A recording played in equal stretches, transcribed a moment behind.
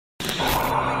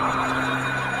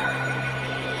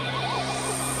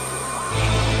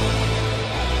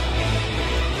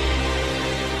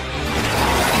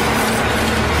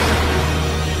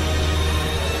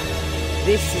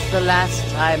the last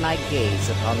time I gaze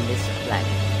upon this planet.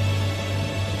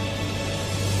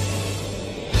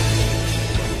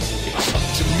 It's up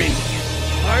to me.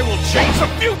 I will change the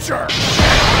future!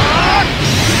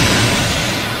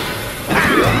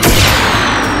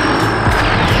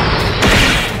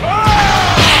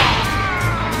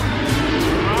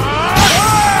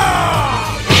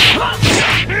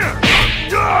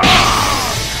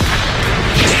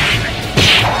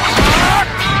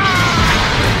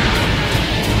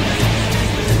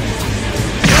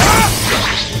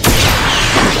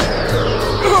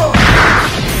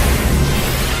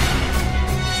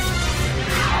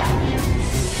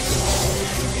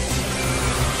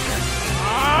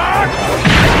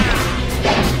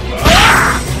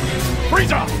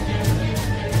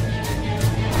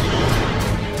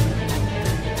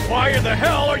 Why in the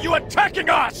hell are you attacking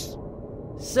us?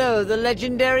 So the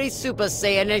legendary Super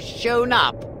Saiyan has shown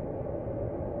up.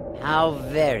 How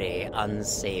very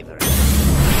unsavory.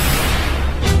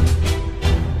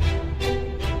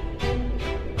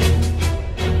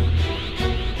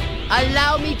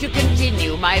 Allow me to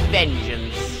continue my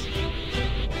vengeance.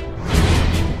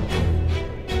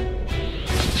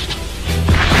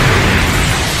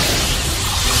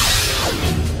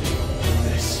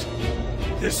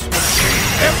 This will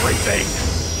change everything!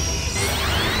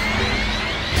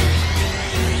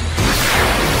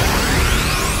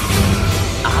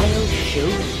 I'll show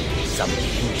you some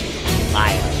beautiful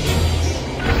fire.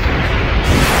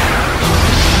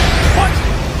 What?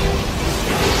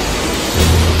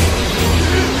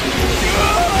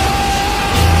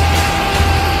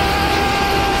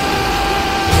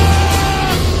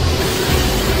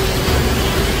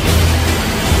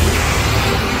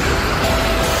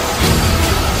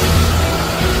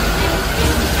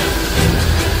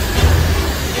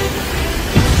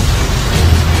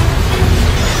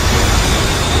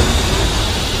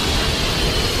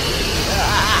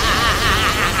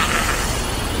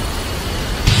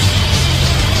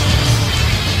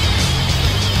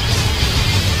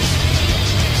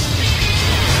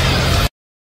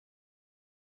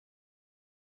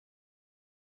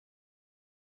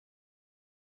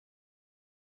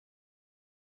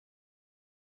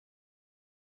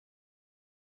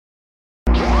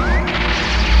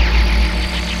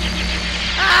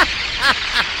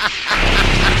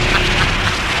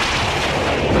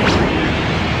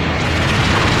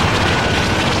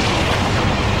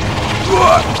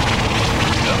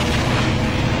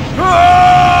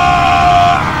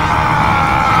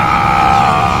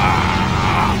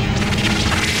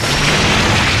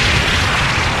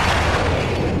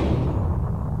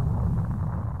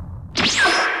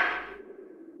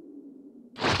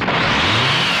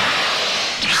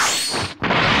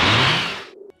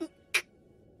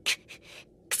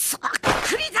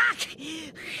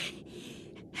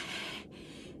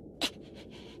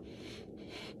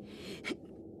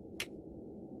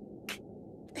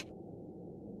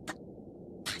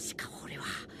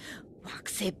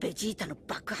ベジータの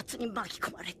爆発に巻き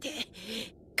込まれて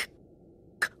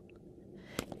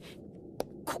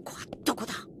ここはどこ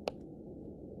だ。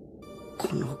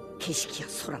この景色や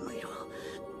空の色、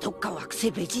どっか惑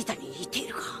星ベジータに似てい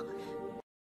るか。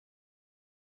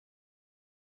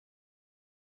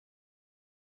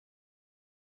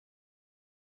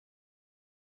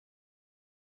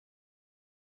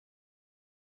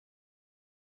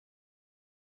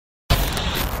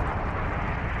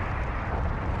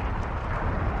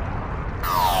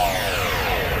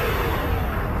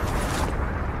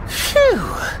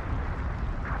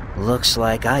Looks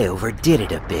like I overdid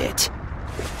it a bit.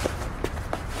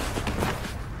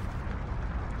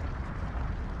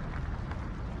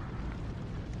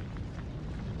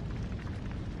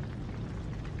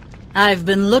 I've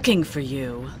been looking for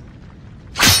you.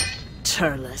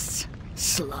 Turles,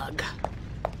 slug.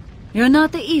 You're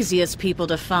not the easiest people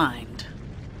to find.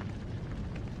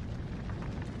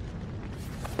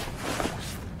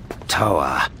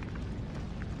 Toa.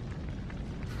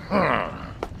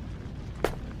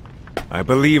 I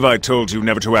believe I told you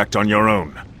never to act on your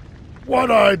own.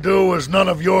 What I do is none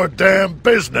of your damn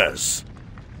business.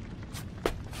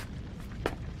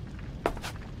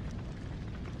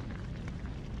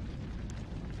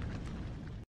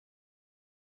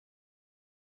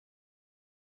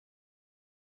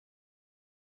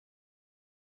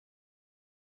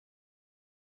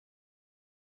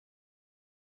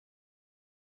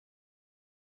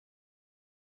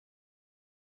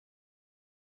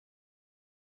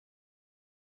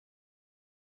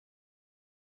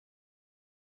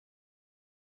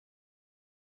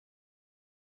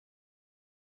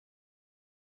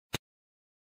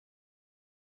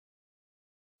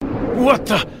 What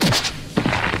the?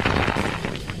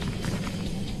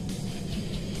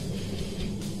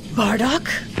 Bardock?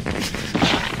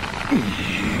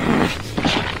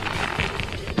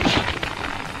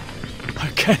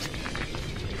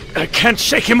 I can't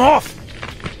shake him off!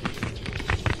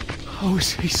 How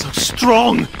is he so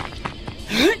strong?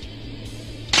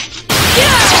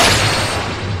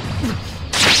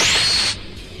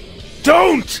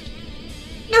 Don't!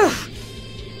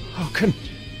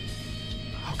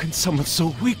 How can someone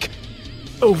so weak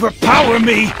overpower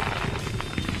me?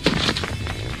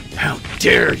 How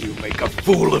dare you make a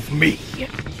fool of me?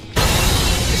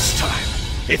 This time,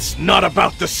 it's not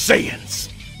about the Saiyans.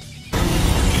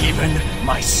 Even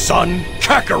my son,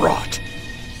 Kakarot.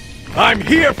 I'm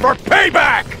here for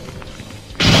payback!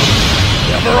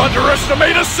 Never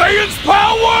underestimate a Saiyan's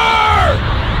power!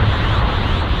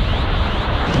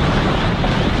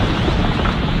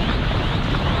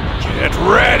 Get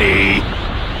ready!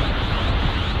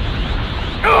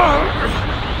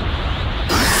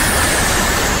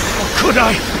 How could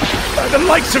I? By the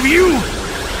likes of you!